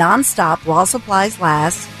 nonstop while supplies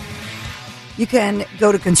last. You can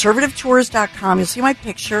go to conservativetours.com. You'll see my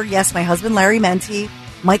picture. Yes, my husband, Larry Menti,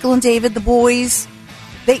 Michael and David, the boys.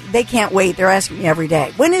 They can't wait. They're asking me every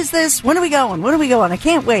day, when is this? When are we going? When are we going? I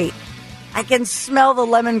can't wait. I can smell the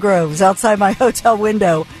lemon groves outside my hotel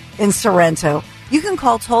window in Sorrento. You can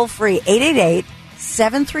call toll-free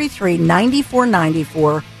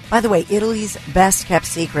 888-733-9494. By the way, Italy's best-kept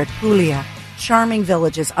secret, Puglia. Charming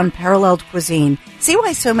villages, unparalleled cuisine. See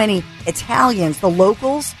why so many Italians, the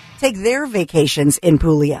locals, take their vacations in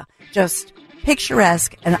Puglia. Just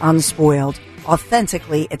picturesque and unspoiled,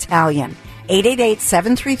 authentically Italian.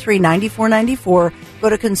 888-733-9494. Go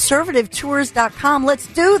to conservativetours.com. Let's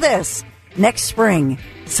do this. Next spring,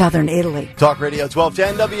 Southern Italy. Talk Radio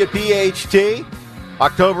 1210 WPHT.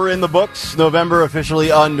 October in the books. November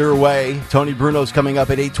officially underway. Tony Bruno's coming up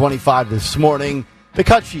at 8:25 this morning. The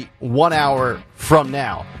cut sheet, 1 hour from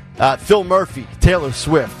now. Phil Murphy, Taylor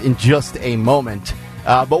Swift in just a moment.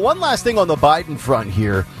 But one last thing on the Biden front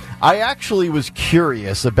here. I actually was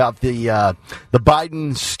curious about the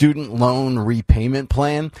Biden student loan repayment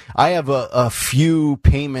plan. I have a few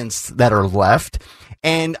payments that are left,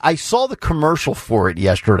 and I saw the commercial for it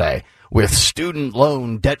yesterday with student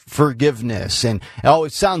loan debt forgiveness, and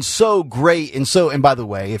it sounds so great. And by the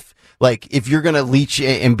way, if you're going to leech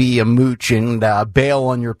and be a mooch and bail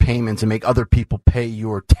on your payments and make other people pay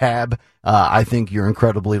your tab, I think you're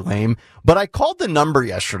incredibly lame. But I called the number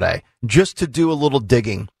yesterday just to do a little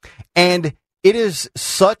digging. And it is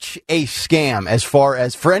such a scam as far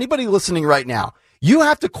as for anybody listening right now. You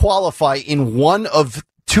have to qualify in one of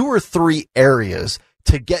 2 or 3 areas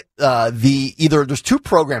to get there's 2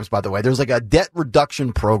 programs, by the way. There's like a debt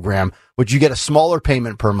reduction program, which you get a smaller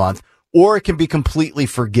payment per month, or it can be completely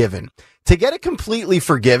forgiven. To get it completely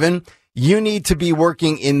forgiven, you need to be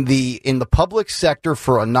working in the public sector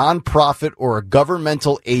for a nonprofit or a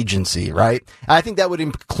governmental agency, right? I think that would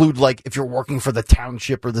include like if you're working for the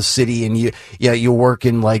township or the city and you work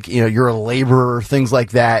in you're a laborer, things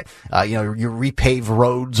like that. You repave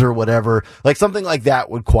roads or whatever, like something like that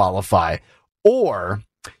would qualify. Or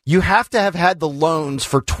you have to have had the loans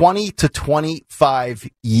for 20 to 25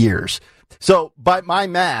 years. So by my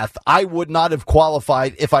math, I would not have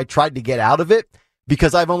qualified if I tried to get out of it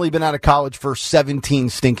because I've only been out of college for 17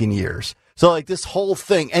 stinking years. So like this whole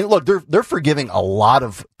thing, and look, they're forgiving a lot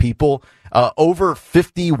of people, over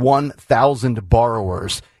 51,000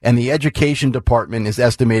 borrowers, and the education department is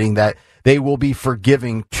estimating that they will be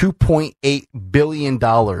forgiving $2.8 billion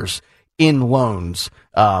in loans.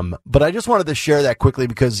 But I just wanted to share that quickly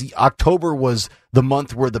because October was the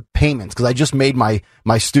month where the payments, because I just made my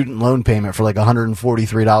student loan payment for like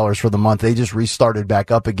 $143 for the month. They just restarted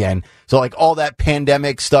back up again. So like all that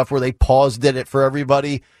pandemic stuff where they paused it for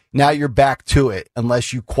everybody, now you're back to it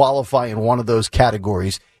unless you qualify in one of those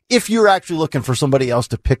categories. If you're actually looking for somebody else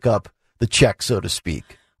to pick up the check, so to speak.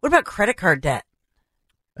 What about credit card debt?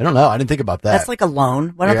 I don't know. I didn't think about that. That's like a loan.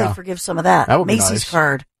 Why don't they forgive some of that? That would be Macy's nice.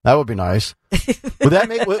 card. That would be nice. Would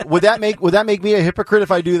that make me a hypocrite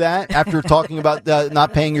if I do that after talking about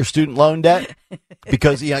not paying your student loan debt?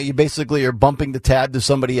 Because you basically are bumping the tab to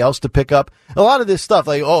somebody else to pick up a lot of this stuff.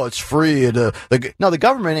 Like, oh, it's free. No, the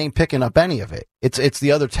government ain't picking up any of it. It's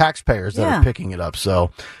the other taxpayers that are picking it up. So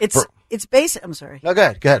it's basic. I'm sorry. No,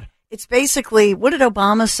 go ahead. It's basically, what did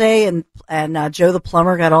Obama say? And Joe the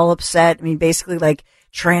plumber got all upset. I mean, basically like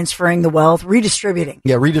transferring the wealth, redistributing.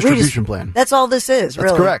 Yeah, redistribution plan. That's all this is, really.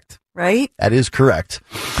 That's correct. Right? That is correct.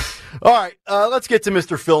 All right, let's get to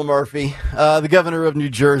Mr. Phil Murphy, the governor of New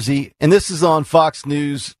Jersey. And this is on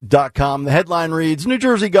FoxNews.com. The headline reads, New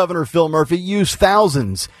Jersey Governor Phil Murphy used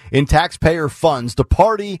thousands in taxpayer funds to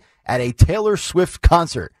party at a Taylor Swift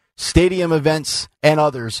concert, stadium events, and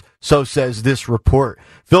others, so says this report.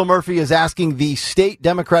 Phil Murphy is asking the state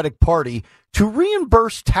Democratic Party to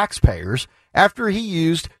reimburse taxpayers after he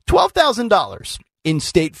used $12,000 in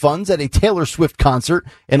state funds at a Taylor Swift concert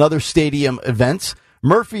and other stadium events.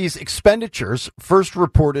 Murphy's expenditures, first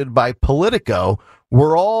reported by Politico,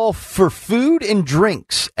 were all for food and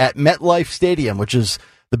drinks at MetLife Stadium, which is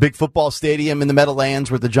the big football stadium in the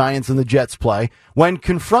Meadowlands where the Giants and the Jets play. When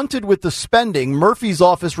confronted with the spending, Murphy's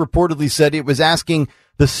office reportedly said it was asking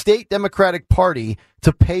the state Democratic Party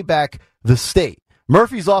to pay back the state.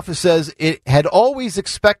 Murphy's office says it had always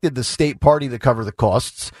expected the state party to cover the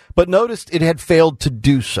costs, but noticed it had failed to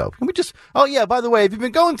do so. Can we just, by the way, have you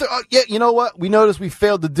been going through, you know what? We noticed we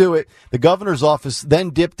failed to do it. The governor's office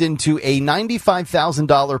then dipped into a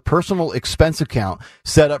 $95,000 personal expense account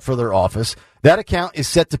set up for their office. That account is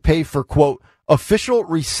set to pay for, quote, official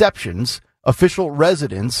receptions, official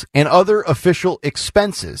residence, and other official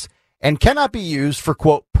expenses, and cannot be used for,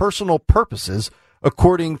 quote, personal purposes,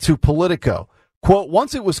 according to Politico. Quote,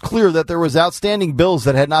 once it was clear that there was outstanding bills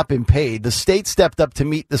that had not been paid, the state stepped up to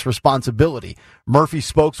meet this responsibility. Murphy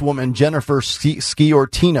spokeswoman Jennifer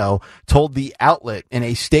Sciortino told the outlet in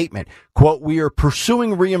a statement, quote, "We are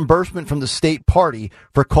pursuing reimbursement from the state party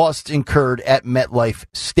for costs incurred at MetLife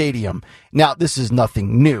Stadium." Now, this is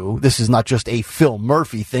nothing new. This is not just a Phil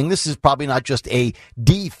Murphy thing. This is probably not just a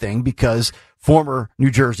D thing, because former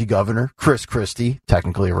New Jersey Governor Chris Christie,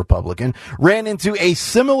 technically a Republican, ran into a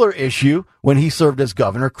similar issue when he served as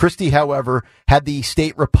governor. Christie, however, had the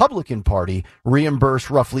state Republican Party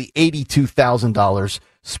reimburse roughly $82,000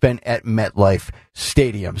 spent at MetLife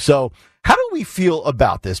Stadium. So how do we feel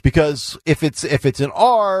about this? Because if it's an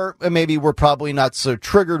R, maybe we're probably not so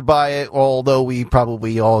triggered by it, although we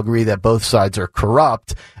probably all agree that both sides are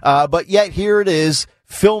corrupt. But yet here it is,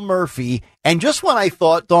 Phil Murphy. And just when I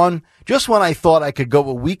thought, Dawn, I could go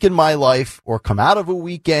a week in my life or come out of a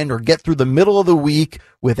weekend or get through the middle of the week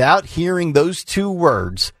without hearing those two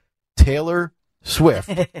words, Taylor Swift,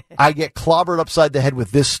 I get clobbered upside the head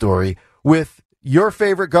with this story with your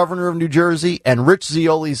favorite governor of New Jersey and Rich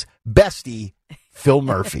Zeoli's bestie, Phil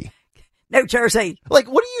Murphy. New Jersey.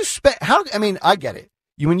 Like, what do you expect? I get it.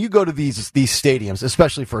 When you go to these stadiums,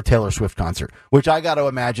 especially for a Taylor Swift concert, which I got to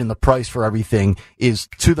imagine the price for everything is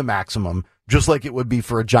to the maximum, just like it would be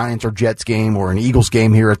for a Giants or Jets game or an Eagles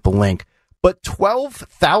game here at the Link. But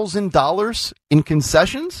 $12,000 in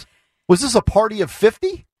concessions? Was this a party of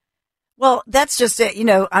 50? Well, that's just it.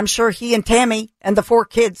 I'm sure he and Tammy and the 4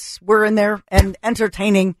 kids were in there and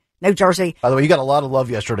entertaining New Jersey. By the way, you got a lot of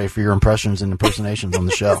love yesterday for your impressions and impersonations on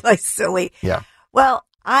the show. That's silly. Yeah. Well,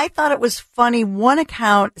 I thought it was funny. One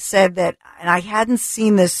account said that, and I hadn't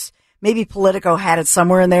seen this, maybe Politico had it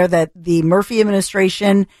somewhere in there, that the Murphy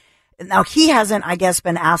administration, now he hasn't, I guess,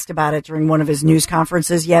 been asked about it during one of his news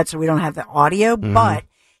conferences yet, so we don't have the audio, but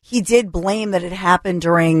he did blame that it happened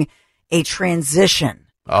during a transition.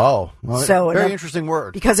 Oh, well, so very interesting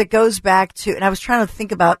word. Because it goes back to, and I was trying to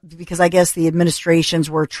think about, because I guess the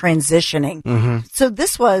administrations were transitioning. Mm-hmm. So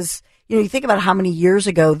this was, you think about how many years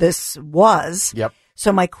ago this was. Yep.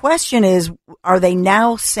 So my question is, are they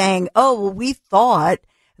now saying, oh, well, we thought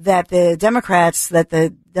that the Democrat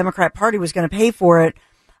Party was going to pay for it.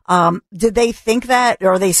 Did they think that,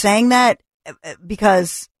 or are they saying that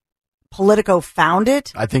because Politico found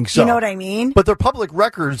it? I think so. You know what I mean? But their public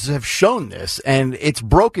records have shown this, and it's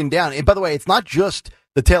broken down. And by the way, it's not just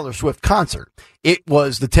the Taylor Swift concert. It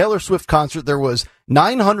was the Taylor Swift concert. There was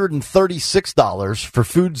 $936 for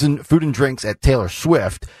food and drinks at Taylor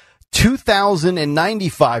Swift,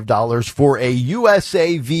 $2,095 for a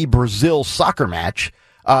USA v Brazil soccer match,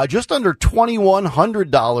 just under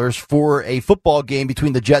 $2,100 for a football game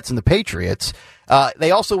between the Jets and the Patriots.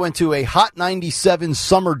 They also went to a Hot 97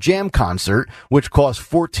 Summer Jam concert, which cost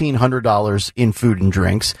 $1,400 in food and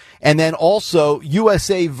drinks. And then also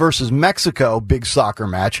USA versus Mexico, big soccer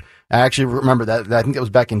match. I actually remember that. I think it was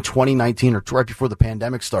back in 2019 or right before the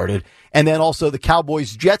pandemic started. And then also the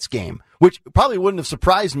Cowboys-Jets game, which probably wouldn't have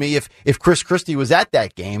surprised me if Chris Christie was at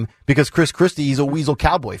that game, because Chris Christie, he's a Weasel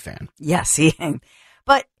Cowboy fan. Yes,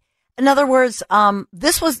 but in other words,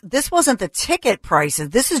 this wasn't the ticket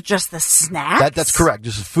prices. This is just the snacks. That's correct.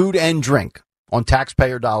 Just food and drink on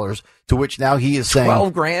taxpayer dollars, to which now he is saying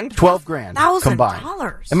 $12,000? $12,000 combined.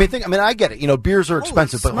 I get it. Beers are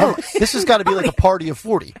expensive, but this has got to be like a party of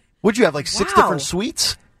 40. Would you have like 6 different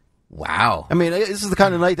suites? Wow. This is the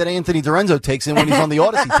kind of night that Anthony Dorenzo takes in when he's on the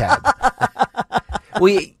Odyssey tab.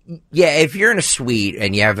 Well, yeah, if you're in a suite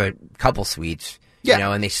and you have a couple suites,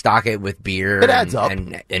 and they stock it with beer, it adds up.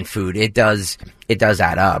 And food, it does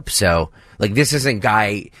add up. So, like, this isn't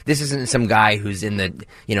some guy who's in the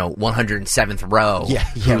 107th row,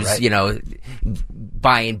 who's right.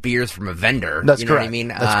 Buying beers from a vendor. That's you know correct. What I mean?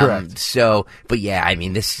 That's correct. So, but yeah,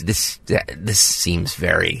 this seems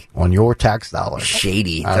very on your tax dollars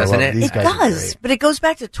shady, doesn't it? It does, but it goes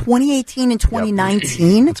back to 2018 and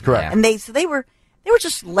 2019. That's correct. And they were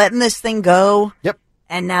just letting this thing go. Yep.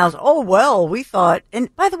 And now, we thought.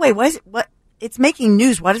 And by the way, it's making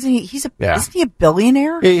news. Why doesn't he? Isn't he a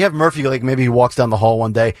billionaire? Yeah, you have Murphy, like maybe he walks down the hall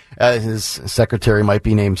one day. His secretary might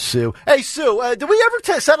be named Sue. Hey, Sue, did we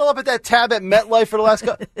ever settle up at that tab at MetLife for the last?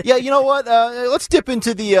 Yeah, you know what? Let's dip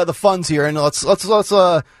into the funds here and let's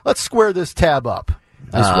square this tab up.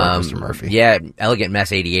 Nice work, Mr. Murphy. Yeah, Elegant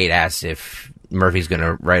Mess 88 asked if Murphy's going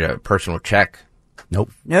to write a personal check.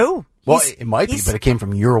 Nope. No. Well, it might be, but it came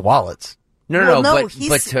from your wallets. No,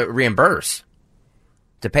 but to reimburse,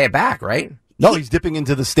 to pay it back, right? No, he's dipping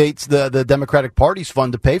into the state's, the Democratic Party's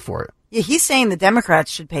fund to pay for it. Yeah, he's saying the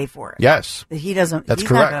Democrats should pay for it. Yes. That he doesn't. That's he's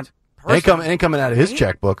correct. It ain't coming out of his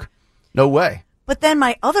checkbook. No way. But then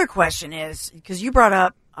my other question is, because you brought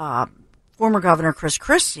up former Governor Chris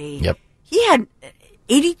Christie. Yep. He had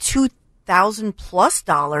 $82,000 plus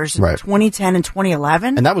in 2010 and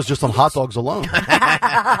 2011. And that was just on hot dogs alone.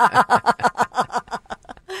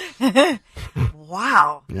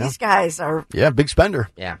 Wow. Yeah. These guys are... Yeah, big spender.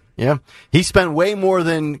 Yeah. Yeah. He spent way more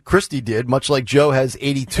than Christie did, much like Joe has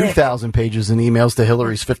 82,000 pages in emails to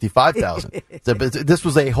Hillary's 55,000. This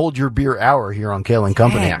was a hold your beer hour here on Kale and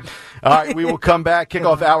Company. Yeah. All right, we will come back, kick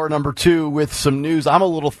off hour number 2 with some news. I'm a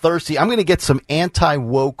little thirsty. I'm going to get some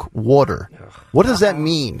anti-woke water. What does that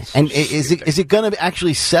mean? And is it going to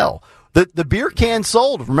actually sell? The beer can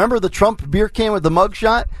sold. Remember the Trump beer can with the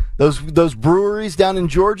mugshot? Those breweries down in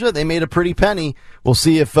Georgia, they made a pretty penny. We'll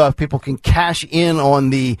see if people can cash in on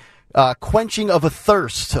the quenching of a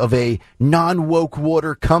thirst of a non-woke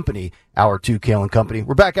water company. Hour 2, Kale and Company.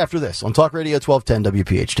 We're back after this on Talk Radio 1210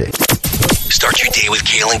 WPHT. Start your day with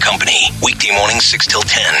Kale and Company. Weekday mornings 6 till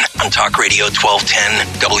 10 on Talk Radio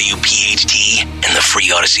 1210 WPHT and the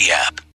free Odyssey app.